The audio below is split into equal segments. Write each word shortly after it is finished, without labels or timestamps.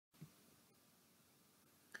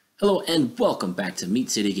Hello and welcome back to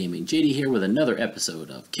Meat City Gaming. JD here with another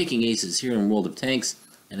episode of Kicking Aces here in World of Tanks,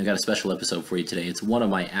 and I've got a special episode for you today. It's one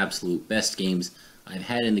of my absolute best games I've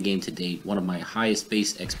had in the game to date, one of my highest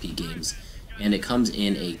base XP games, and it comes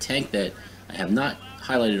in a tank that I have not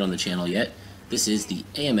highlighted on the channel yet. This is the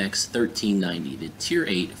AMX 1390, the Tier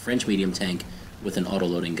VIII French medium tank with an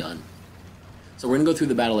auto-loading gun. So we're going to go through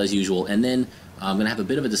the battle as usual, and then I'm going to have a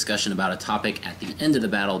bit of a discussion about a topic at the end of the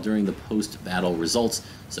battle during the post-battle results,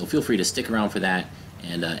 so feel free to stick around for that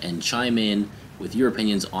and chime in with your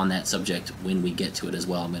opinions on that subject when we get to it as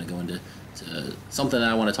well. I'm going to go into something that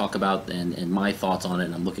I want to talk about and my thoughts on it,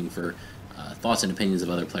 and I'm looking for thoughts and opinions of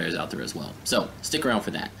other players out there as well. So stick around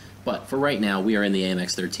for that. But for right now, we are in the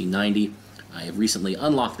AMX 1390. I have recently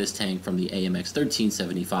unlocked this tank from the AMX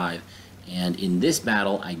 1375, and in this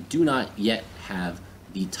battle, I do not yet have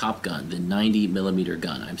the top gun, the 90mm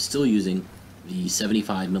gun. I'm still using the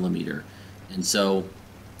 75mm, and so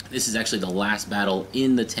this is actually the last battle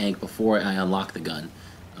in the tank before I unlock the gun.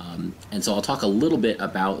 And so I'll talk a little bit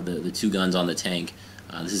about the two guns on the tank.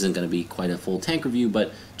 This isn't going to be quite a full tank review,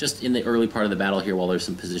 but just in the early part of the battle here while there's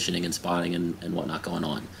some positioning and spotting and whatnot going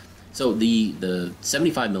on. So the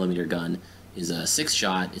 75mm gun is a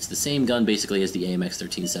 6-shot. It's the same gun basically as the AMX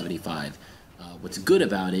 1375. What's good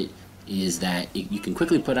about it is that you can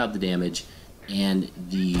quickly put out the damage, and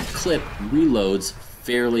the clip reloads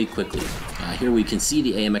fairly quickly. Here we can see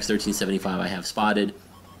the AMX 1375 I have spotted.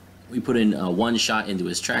 We put in one shot into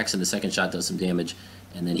his tracks, and the second shot does some damage,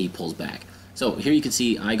 and then he pulls back. So here you can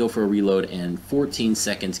see I go for a reload, and 14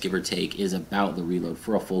 seconds, give or take, is about the reload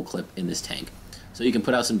for a full clip in this tank. So you can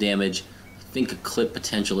put out some damage. I think a clip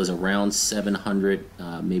potential is around 700,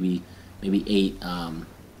 maybe 8,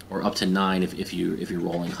 or up to 9 if you're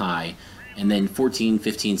rolling high, and then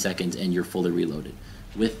 15 seconds and you're fully reloaded.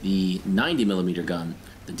 With the 90mm gun,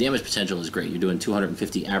 the damage potential is great. You're doing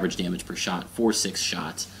 250 average damage per shot for 6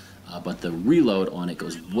 shots, but the reload on it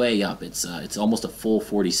goes way up. It's almost a full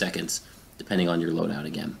 40 seconds depending on your loadout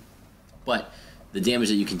again. But the damage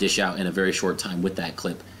that you can dish out in a very short time with that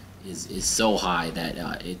clip is so high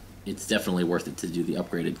that it's definitely worth it to do the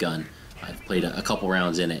upgraded gun. I've played a couple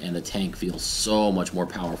rounds in it, and the tank feels so much more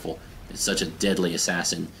powerful. It's such a deadly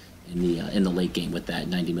assassin in the late game with that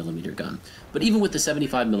 90mm gun. But even with the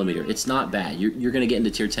 75mm, it's not bad. You're going to get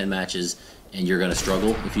into Tier 10 matches, and you're going to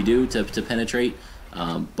struggle if you do to penetrate.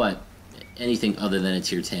 But anything other than a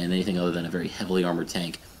Tier 10, anything other than a very heavily armored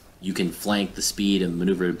tank, you can flank. The speed and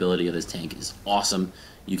maneuverability of this tank is awesome.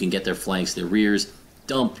 You can get their flanks, their rears,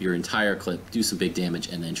 dump your entire clip, do some big damage,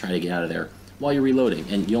 and then try to get out of there while you're reloading,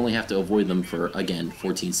 and you only have to avoid them for, again,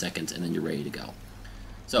 14 seconds, and then you're ready to go.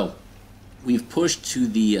 So we've pushed to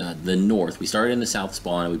the north. We started in the south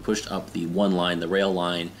spawn, and we pushed up the one line, the rail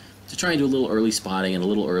line, to try and do a little early spotting and a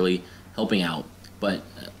little early helping out. But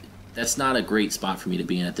that's not a great spot for me to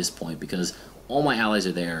be in at this point, because all my allies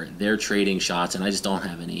are there, they're trading shots, and I just don't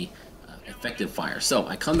have any effective fire. So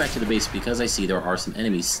I come back to the base because I see there are some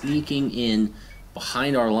enemies sneaking in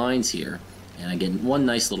behind our lines here, and I get one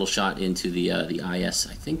nice little shot into the IS,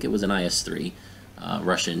 I think it was an IS-3,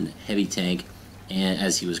 Russian heavy tank, and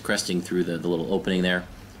as he was cresting through the little opening there.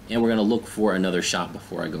 And we're going to look for another shot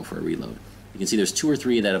before I go for a reload. You can see there's 2 or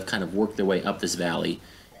 3 that have kind of worked their way up this valley,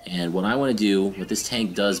 and what I want to do, what this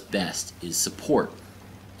tank does best, is support.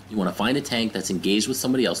 You want to find a tank that's engaged with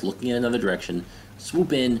somebody else looking in another direction,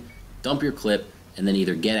 swoop in, dump your clip, and then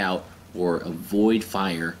either get out or avoid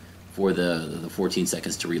fire for the 14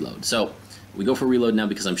 seconds to reload. So we go for reload now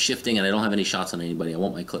because I'm shifting and I don't have any shots on anybody. I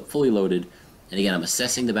want my clip fully loaded. And again, I'm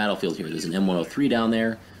assessing the battlefield here. There's an M103 down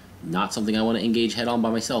there. Not something I want to engage head on by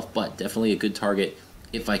myself, but definitely a good target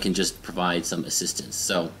if I can just provide some assistance.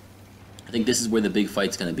 So I think this is where the big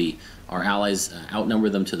fight's going to be. Our allies outnumber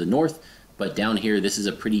them to the north, but down here this is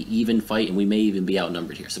a pretty even fight, and we may even be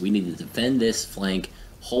outnumbered here. So we need to defend this flank,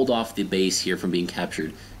 hold off the base here from being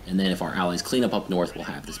captured, and then if our allies clean up north, we'll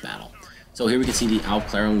have this battle. So here we can see the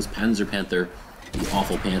Panzer Panther, the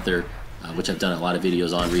awful Panther, which I've done a lot of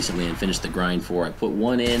videos on recently and finished the grind for. I put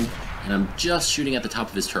one in, and I'm just shooting at the top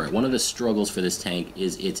of his turret. One of the struggles for this tank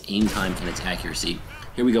is its aim time and its accuracy.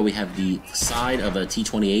 Here we go, we have the side of a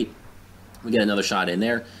T-28. We get another shot in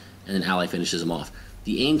there, and then ally finishes him off.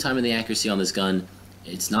 The aim time and the accuracy on this gun,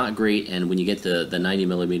 it's not great, and when you get the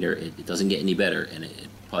 90mm, it doesn't get any better, and it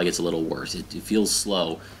probably gets a little worse. It feels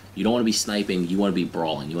slow. You don't want to be sniping, you want to be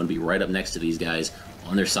brawling. You want to be right up next to these guys,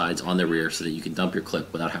 on their sides, on their rear, so that you can dump your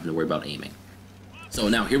clip without having to worry about aiming. So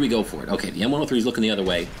now, here we go for it. Okay, the M103 is looking the other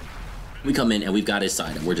way. We come in, and we've got his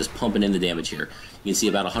side, and we're just pumping in the damage here. You can see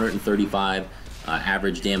about 135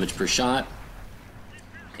 average damage per shot.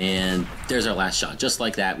 And there's our last shot. Just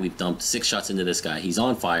like that, we've dumped 6 shots into this guy. He's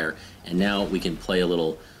on fire, and now we can play a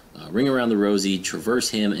little ring around the rosy, traverse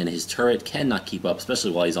him, and his turret cannot keep up,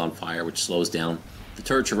 especially while he's on fire, which slows down the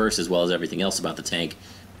turret traverse as well as everything else about the tank.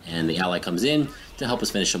 And the ally comes in to help us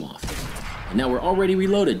finish him off. And now we're already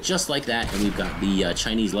reloaded, just like that, and we've got the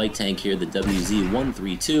Chinese light tank here, the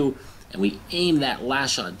WZ-132, and we aim that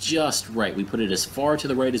last shot just right. We put it as far to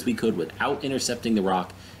the right as we could without intercepting the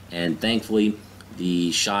rock, and thankfully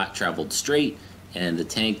the shot traveled straight, and the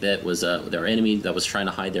tank that was our enemy that was trying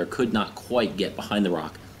to hide there could not quite get behind the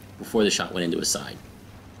rock before the shot went into his side.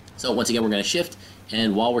 So once again, we're going to shift,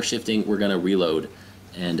 and while we're shifting, we're going to reload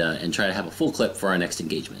and try to have a full clip for our next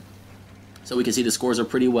engagement. So we can see the scores are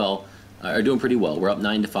doing pretty well. We're up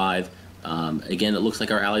 9-5. Again, it looks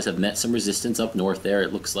like our allies have met some resistance up north there.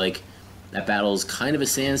 It looks like that battle is kind of a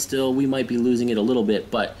standstill. We might be losing it a little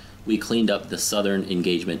bit, but we cleaned up the southern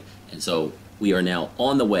engagement, and so we are now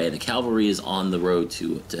on the way. The cavalry is on the road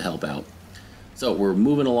to help out. So we're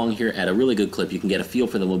moving along here at a really good clip. You can get a feel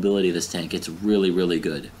for the mobility of this tank. It's really, really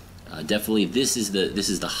good. Definitely, this is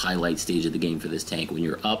the highlight stage of the game for this tank. When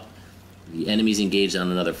you're up, the enemy's engaged on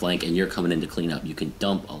another flank, and you're coming in to clean up. You can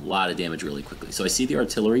dump a lot of damage really quickly. So I see the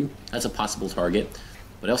artillery. That's a possible target.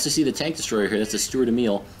 But I also see the tank destroyer here. That's a Stuart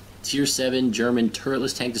Emil, Tier 7 German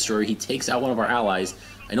turretless tank destroyer. He takes out one of our allies.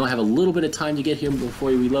 I know I have a little bit of time to get here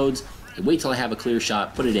before he reloads. I wait till I have a clear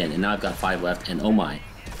shot, put it in, and now I've got 5 left, and oh my,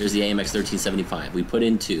 there's the AMX 1375. We put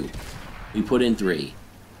in 2. We put in 3.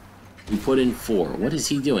 We put in 4. What is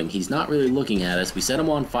he doing? He's not really looking at us. We set him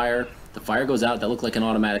on fire. The fire goes out. That looked like an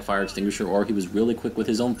automatic fire extinguisher, or he was really quick with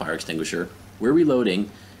his own fire extinguisher. We're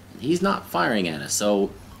reloading, and he's not firing at us.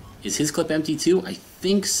 So is his clip empty too? I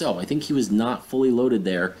think so. I think he was not fully loaded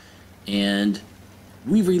there, and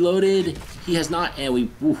we've reloaded. He has not, and we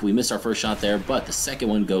missed our first shot there, but the second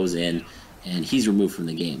one goes in, and he's removed from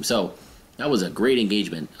the game. So that was a great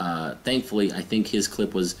engagement. Thankfully, I think his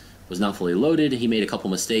clip was not fully loaded. He made a couple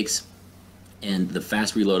mistakes, and the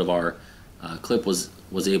fast reload of our clip was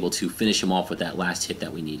able to finish him off with that last hit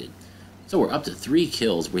that we needed. So we're up to 3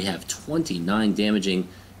 kills. We have 29 damaging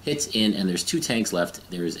hits in, and there's 2 tanks left.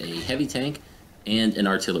 There's a heavy tank and an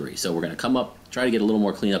artillery. So we're going to come up, try to get a little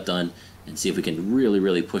more cleanup done, and see if we can really,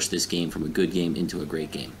 really push this game from a good game into a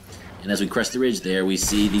great game. And as we crest the ridge there, we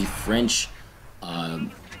see the French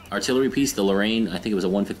artillery piece, the Lorraine. I think it was a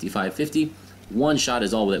 155-50. 1 shot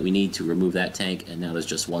is all that we need to remove that tank, and now there's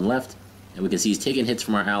just 1 left. And we can see he's taking hits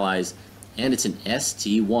from our allies, and it's an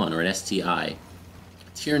ST1 or an STI.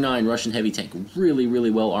 Tier 9 Russian heavy tank, really,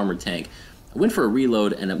 really well armored tank. I went for a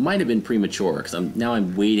reload, and it might have been premature, because now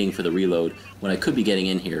I'm waiting for the reload when I could be getting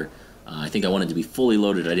in here. I think I wanted to be fully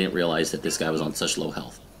loaded. I didn't realize that this guy was on such low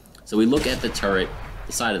health. So we look at the turret.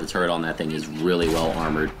 The side of the turret on that thing is really well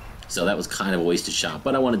armored, so that was kind of a wasted shot,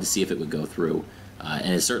 but I wanted to see if it would go through,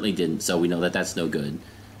 and it certainly didn't, so we know that that's no good.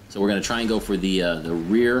 So we're going to try and go for the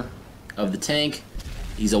rear of the tank.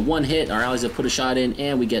 He's a 1 hit. Our allies have put a shot in,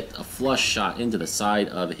 and we get a flush shot into the side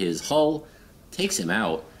of his hull. Takes him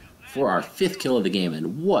out for our 5th kill of the game,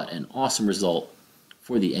 and what an awesome result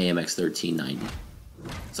for the AMX 1390.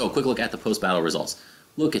 So a quick look at the post-battle results.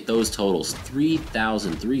 Look at those totals.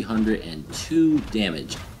 3,302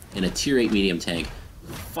 damage in a Tier 8 medium tank.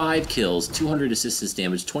 5 kills, 200 assistance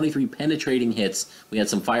damage, 23 penetrating hits. We had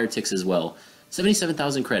some fire ticks as well.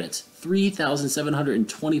 77,000 credits,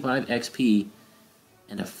 3,725 XP,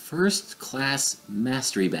 and a first-class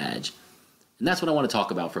mastery badge. And that's what I want to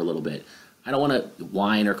talk about for a little bit. I don't want to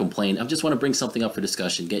whine or complain. I just want to bring something up for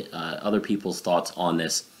discussion, get other people's thoughts on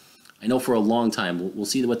this. I know for a long time, we'll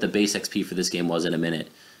see what the base XP for this game was in a minute.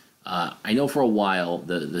 I know for a while,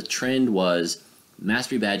 the trend was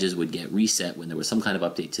mastery badges would get reset when there was some kind of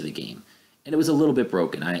update to the game. And it was a little bit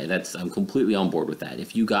broken. I'm completely on board with that.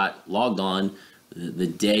 If you got logged on the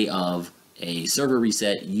day of a server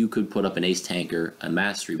reset, you could put up an ace tanker, a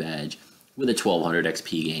mastery badge, with a 1200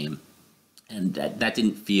 XP game. And that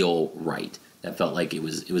didn't feel right. That felt like it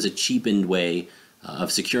was a cheapened way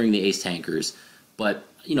of securing the ace tankers. But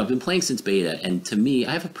you know, I've been playing since beta, and to me,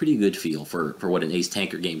 I have a pretty good feel for what an ace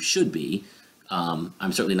tanker game should be.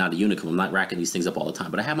 I'm certainly not a unicorn. I'm not racking these things up all the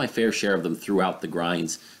time, but I have my fair share of them throughout the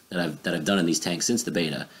grinds that I've done in these tanks since the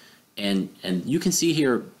beta. And you can see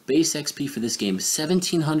here, base XP for this game,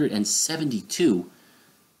 1,772.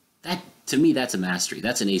 That, to me, that's a mastery.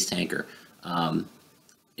 That's an ace tanker.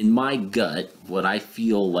 In my gut, what I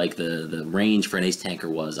feel like the range for an ace tanker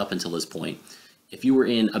was up until this point, if you were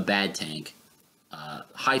in a bad tank,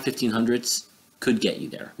 high 1500s could get you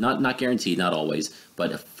there. Not guaranteed, not always,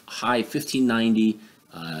 but a high 1590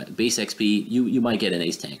 base XP, you might get an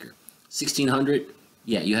ace tanker. 1600,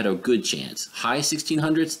 yeah, you had a good chance. High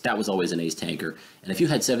 1600s, that was always an ace tanker. And if you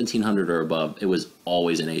had 1700 or above, it was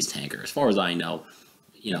always an ace tanker. As far as I know,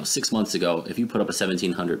 6 months ago, if you put up a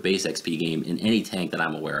 1700 base XP game in any tank that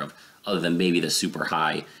I'm aware of, other than maybe the super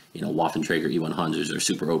high, Waffenträger E100s or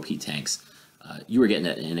super OP tanks, you were getting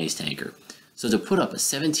an ace tanker. So to put up a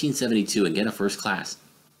 1772 and get a first class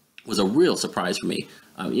was a real surprise for me.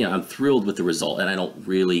 I'm thrilled with the result, and I don't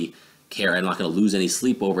really care. I'm not going to lose any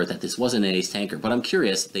sleep over it that this wasn't an ace tanker. But I'm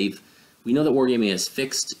curious. We know that Wargaming has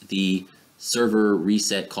fixed the server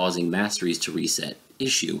reset causing masteries to reset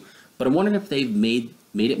issue, but I'm wondering if they've made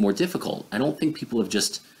it more difficult. I don't think people have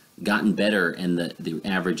just gotten better and the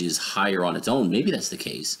average is higher on its own. Maybe that's the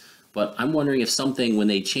case, but I'm wondering if something, when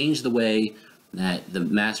they changed the way that the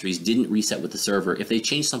masteries didn't reset with the server, if they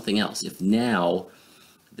changed something else, if now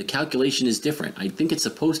the calculation is different. I think it's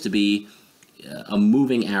supposed to be a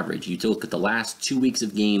moving average. You look at the last 2 weeks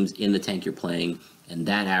of games in the tank you're playing, and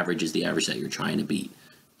that average is the average that you're trying to beat.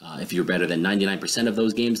 If you're better than 99% of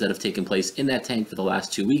those games that have taken place in that tank for the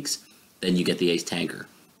last 2 weeks, then you get the ace tanker.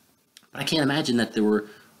 But I can't imagine that there were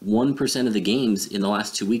 1% of the games in the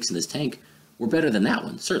last 2 weeks in this tank were better than that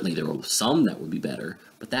one. Certainly there were some that would be better,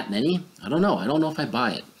 but that many? I don't know. I don't know if I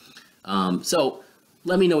buy it. So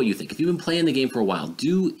let me know what you think. If you've been playing the game for a while,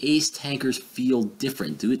 do ace tankers feel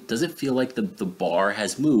different? Does it feel like the bar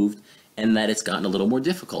has moved and that it's gotten a little more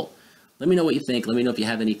difficult? Let me know what you think. Let me know if you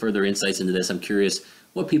have any further insights into this. I'm curious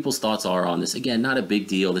what people's thoughts are on this. Again, not a big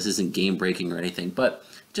deal. This isn't game breaking or anything, but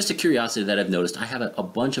just a curiosity that I've noticed. I have a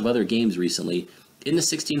bunch of other games recently in the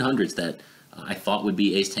 1600s that I thought would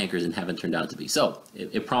be ace tankers and haven't turned out to be. So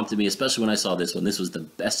it prompted me, especially when I saw this one. This was the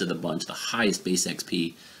best of the bunch, the highest base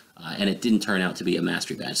XP, and it didn't turn out to be a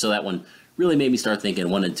mastery badge. So that one really made me start thinking,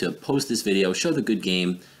 wanted to post this video, show the good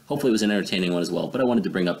game. Hopefully it was an entertaining one as well, but I wanted to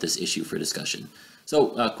bring up this issue for discussion.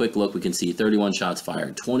 So a quick look, we can see 31 shots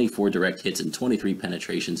fired, 24 direct hits, and 23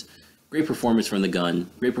 penetrations. Great performance from the gun,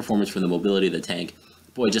 great performance from the mobility of the tank.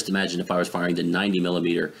 Boy, just imagine if I was firing the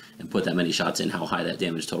 90mm and put that many shots in, how high that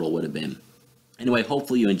damage total would have been. Anyway,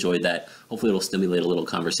 hopefully you enjoyed that. Hopefully it'll stimulate a little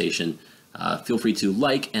conversation. Feel free to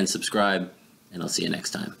like and subscribe, and I'll see you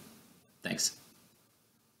next time. Thanks.